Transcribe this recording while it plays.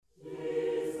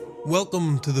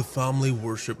Welcome to the Family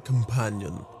Worship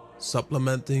Companion,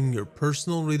 supplementing your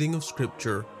personal reading of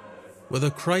Scripture with a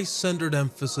Christ-centered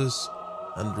emphasis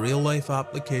and real-life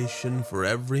application for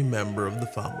every member of the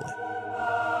family.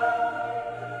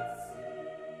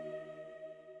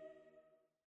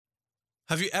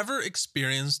 Have you ever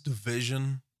experienced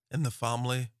division in the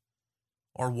family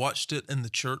or watched it in the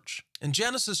church? In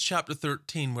Genesis chapter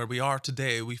 13, where we are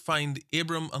today, we find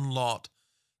Abram and Lot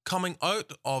coming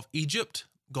out of Egypt.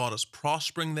 God is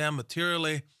prospering them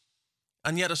materially,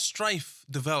 and yet a strife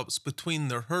develops between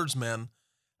their herdsmen,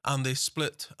 and they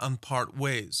split and part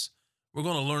ways. We're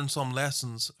going to learn some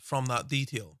lessons from that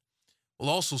detail. We'll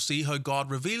also see how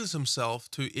God reveals himself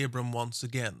to Abram once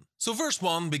again. So verse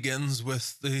 1 begins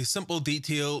with the simple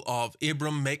detail of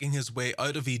Abram making his way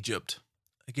out of Egypt.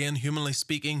 Again, humanly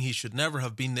speaking, he should never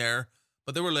have been there,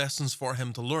 but there were lessons for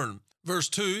him to learn. Verse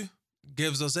 2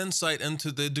 gives us insight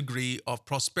into the degree of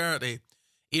prosperity.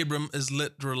 Abram is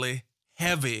literally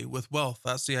heavy with wealth.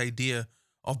 That's the idea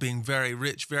of being very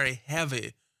rich, very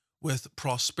heavy with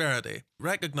prosperity.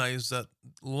 Recognize that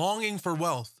longing for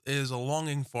wealth is a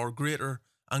longing for greater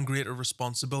and greater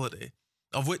responsibility,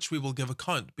 of which we will give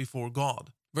account before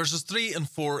God. Verses 3 and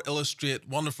 4 illustrate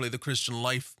wonderfully the Christian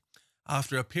life.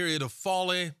 After a period of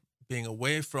folly, being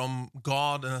away from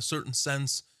God in a certain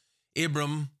sense,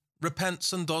 Abram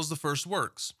repents and does the first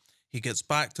works. He gets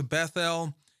back to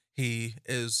Bethel. He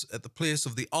is at the place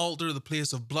of the altar, the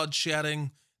place of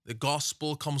bloodshedding. The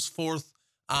gospel comes forth,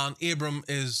 and Abram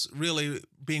is really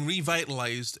being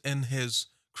revitalized in his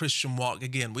Christian walk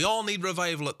again. We all need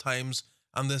revival at times,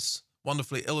 and this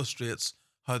wonderfully illustrates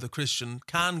how the Christian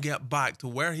can get back to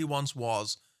where he once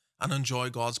was and enjoy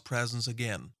God's presence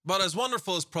again. But as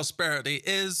wonderful as prosperity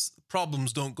is,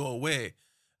 problems don't go away.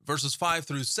 Verses 5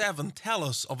 through 7 tell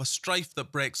us of a strife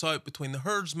that breaks out between the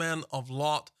herdsmen of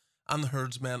Lot and the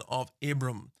herdsmen of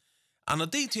Abram. And a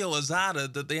detail is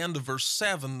added at the end of verse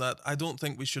 7 that I don't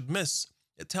think we should miss.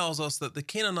 It tells us that the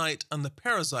Canaanite and the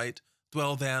Perizzite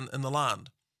dwell then in the land.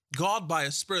 God, by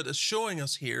his Spirit, is showing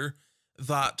us here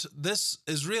that this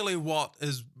is really what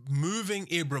is moving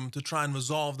Abram to try and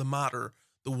resolve the matter.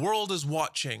 The world is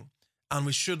watching, and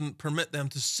we shouldn't permit them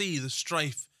to see the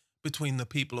strife between the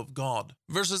people of God.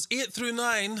 Verses 8 through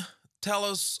 9 tell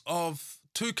us of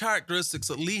two characteristics,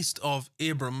 at least, of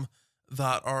Abram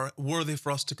that are worthy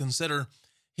for us to consider.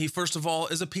 He, first of all,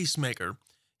 is a peacemaker.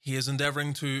 He is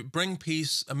endeavoring to bring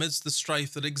peace amidst the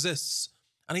strife that exists.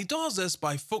 And he does this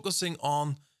by focusing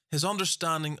on his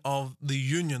understanding of the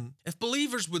union. If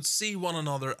believers would see one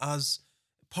another as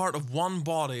part of one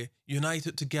body,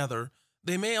 united together,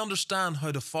 they may understand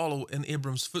how to follow in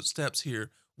Abram's footsteps here.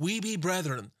 We be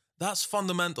brethren. That's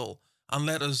fundamental. And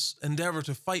let us endeavor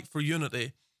to fight for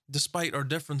unity despite our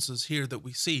differences here that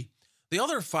we see. The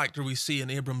other factor we see in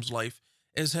Abram's life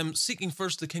is him seeking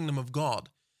first the kingdom of God.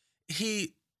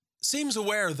 He seems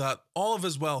aware that all of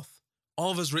his wealth,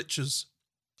 all of his riches,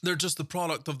 they're just the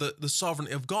product of the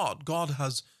sovereignty of God. God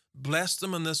has blessed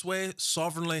him in this way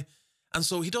sovereignly, and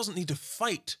so he doesn't need to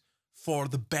fight for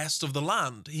the best of the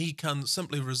land. He can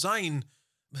simply resign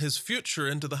his future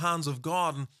into the hands of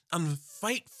God and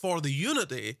fight for the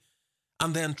unity,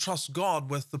 and then trust God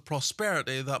with the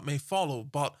prosperity that may follow.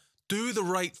 But do the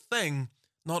right thing,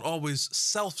 not always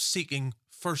self-seeking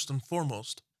first and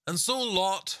foremost. And so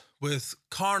Lot, with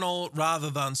carnal rather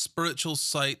than spiritual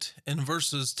sight, in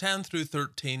verses 10 through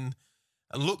 13,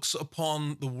 looks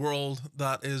upon the world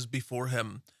that is before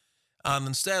him. And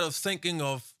instead of thinking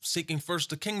of seeking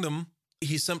first the kingdom,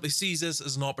 he simply sees this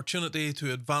as an opportunity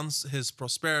to advance his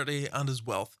prosperity and his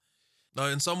wealth. Now,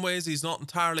 in some ways, he's not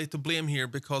entirely to blame here,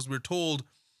 because we're told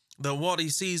that what he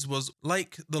sees was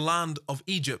like the land of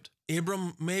Egypt.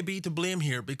 Abram may be to blame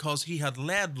here because he had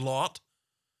led Lot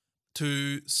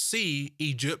to see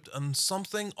Egypt, and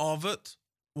something of it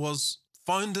was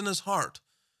found in his heart.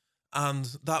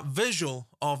 And that visual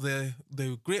of the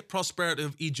great prosperity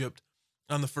of Egypt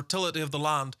and the fertility of the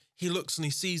land, he looks and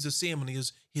he sees the same, and he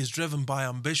is driven by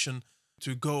ambition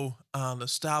to go and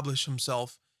establish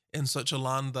himself in such a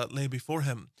land that lay before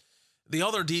him. The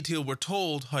other detail we're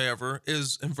told, however,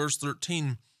 is in verse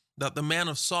 13, that the men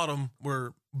of Sodom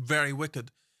were very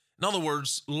wicked. In other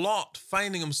words, Lot,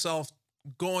 finding himself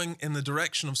going in the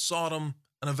direction of Sodom,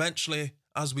 and eventually,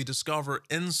 as we discover,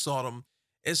 in Sodom,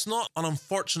 it's not an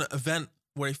unfortunate event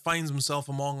where he finds himself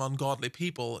among ungodly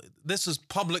people. This is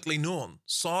publicly known.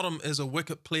 Sodom is a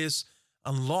wicked place,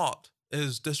 and Lot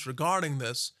is disregarding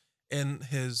this in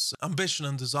his ambition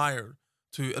and desire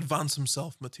to advance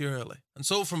himself materially. And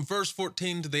so from verse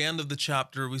 14 to the end of the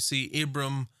chapter, we see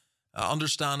Abram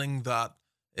understanding that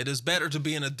it is better to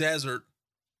be in a desert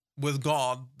with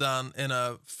God than in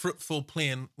a fruitful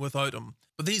plain without him.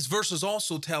 But these verses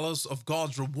also tell us of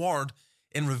God's reward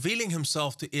in revealing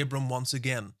himself to Abram once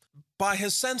again. By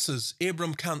his senses,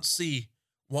 Abram can't see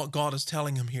what God is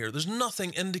telling him here. There's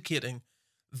nothing indicating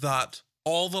that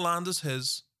all the land is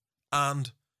his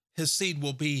and his seed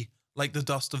will be like the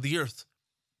dust of the earth.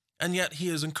 And yet he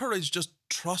is encouraged, just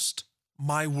trust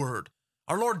my word.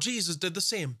 Our Lord Jesus did the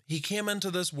same. He came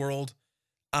into this world,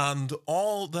 and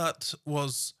all that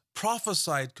was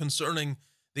prophesied concerning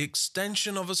the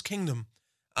extension of his kingdom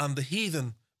and the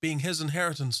heathen being his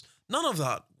inheritance, none of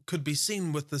that could be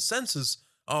seen with the senses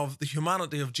of the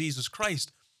humanity of Jesus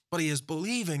Christ, but he is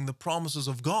believing the promises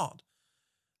of God.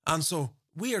 And so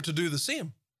we are to do the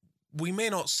same. We may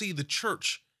not see the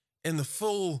church in the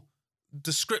full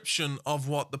description of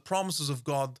what the promises of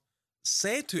God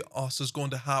say to us is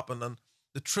going to happen, and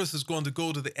the truth is going to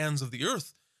go to the ends of the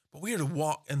earth, but we are to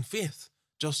walk in faith,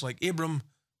 just like Abram,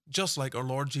 just like our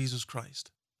Lord Jesus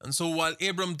Christ. And so while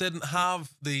Abram didn't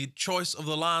have the choice of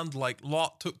the land like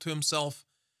Lot took to himself,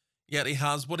 yet he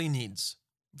has what he needs.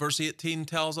 Verse 18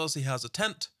 tells us he has a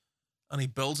tent and he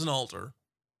builds an altar.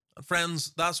 And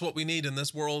friends, that's what we need in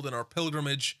this world, in our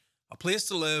pilgrimage, a place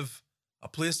to live, a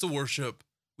place to worship.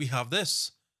 We have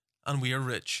this and we are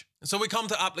rich. And so we come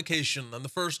to application, and the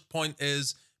first point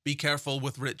is be careful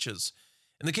with riches.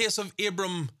 In the case of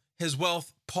Abram, his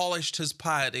wealth polished his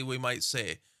piety, we might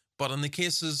say, but in the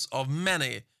cases of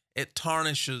many, it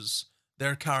tarnishes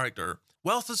their character.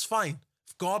 Wealth is fine.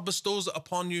 If God bestows it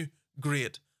upon you,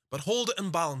 great, but hold it in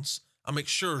balance and make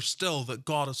sure still that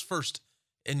God is first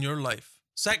in your life.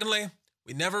 Secondly,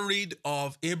 we never read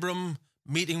of Abram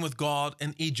meeting with God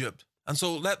in Egypt. And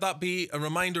so let that be a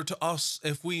reminder to us,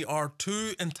 if we are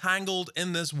too entangled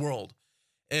in this world,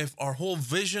 if our whole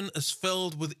vision is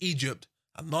filled with Egypt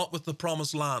and not with the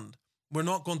promised land, we're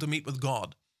not going to meet with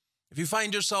God. If you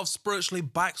find yourself spiritually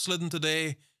backslidden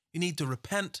today, you need to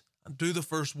repent and do the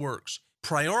first works.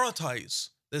 Prioritize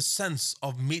this sense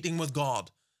of meeting with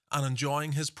God and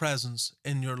enjoying his presence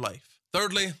in your life.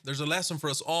 Thirdly, there's a lesson for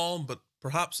us all, but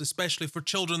perhaps especially for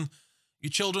children. You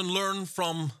children learn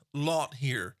from Lot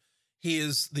here. He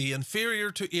is the inferior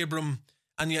to Abram,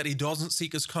 and yet he doesn't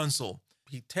seek his counsel.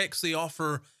 He takes the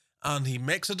offer and he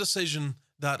makes a decision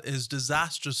that is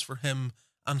disastrous for him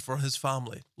and for his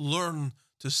family. Learn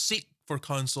to seek for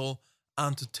counsel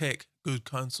and to take good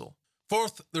counsel.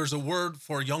 Fourth, there's a word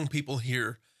for young people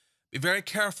here. Be very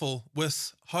careful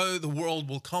with how the world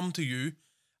will come to you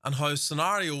and how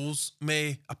scenarios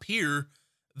may appear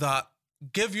that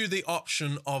give you the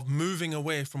option of moving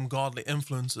away from godly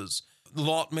influences.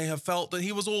 Lot may have felt that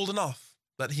he was old enough,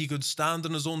 that he could stand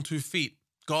on his own 2 feet.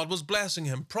 God was blessing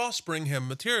him, prospering him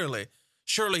materially.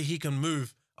 Surely he can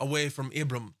move away from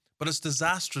Abram, but it's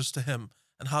disastrous to him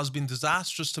and has been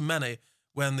disastrous to many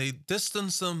when they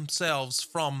distance themselves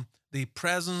from the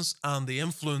presence and the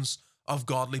influence of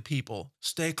godly people.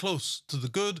 Stay close to the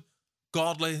good,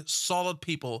 godly, solid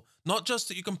people. Not just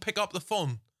that you can pick up the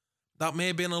phone. That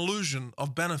may be an illusion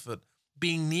of benefit.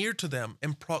 Being near to them,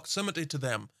 in proximity to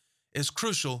them, is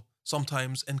crucial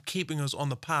sometimes in keeping us on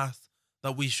the path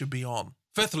that we should be on.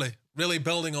 Fifthly, really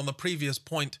building on the previous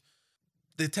point,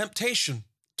 the temptation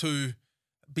to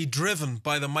be driven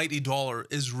by the mighty dollar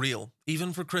is real,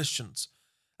 even for Christians.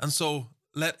 And so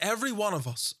let every one of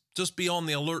us just be on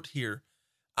the alert here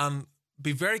and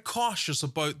be very cautious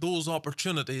about those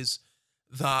opportunities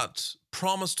that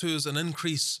promise to us an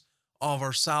increase of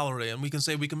our salary. And we can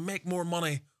say we can make more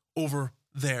money over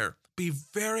there. Be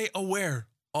very aware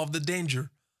of the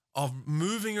danger of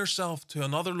moving yourself to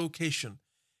another location.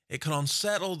 It can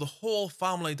unsettle the whole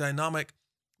family dynamic,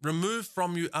 remove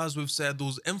from you, as we've said,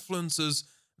 those influences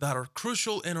that are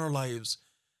crucial in our lives,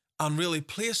 and really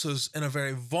place us in a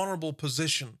very vulnerable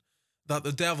position that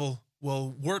the devil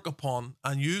will work upon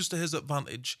and use to his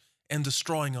advantage in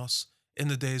destroying us in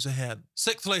the days ahead.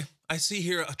 Sixthly, I see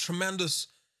here a tremendous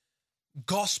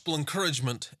gospel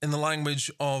encouragement in the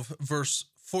language of verse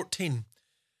 14,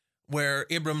 where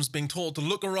Abram's being told to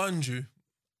look around you.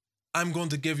 I'm going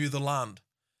to give you the land.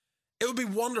 It would be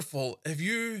wonderful if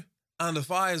you and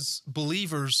if I as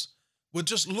believers would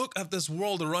just look at this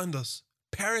world around us,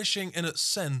 perishing in its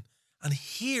sin, and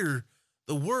hear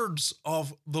the words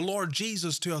of the Lord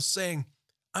Jesus to us saying,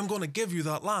 I'm going to give you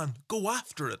that land. Go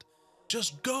after it.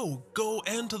 Just go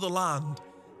into the land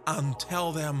and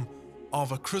tell them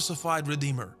of a crucified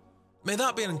Redeemer. May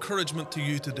that be an encouragement to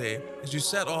you today as you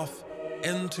set off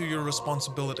into your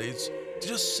responsibilities to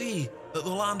just see that the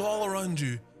land all around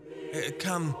you, it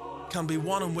can be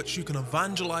one in which you can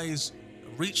evangelize,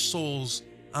 reach souls,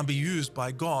 and be used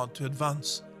by God to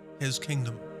advance his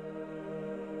kingdom.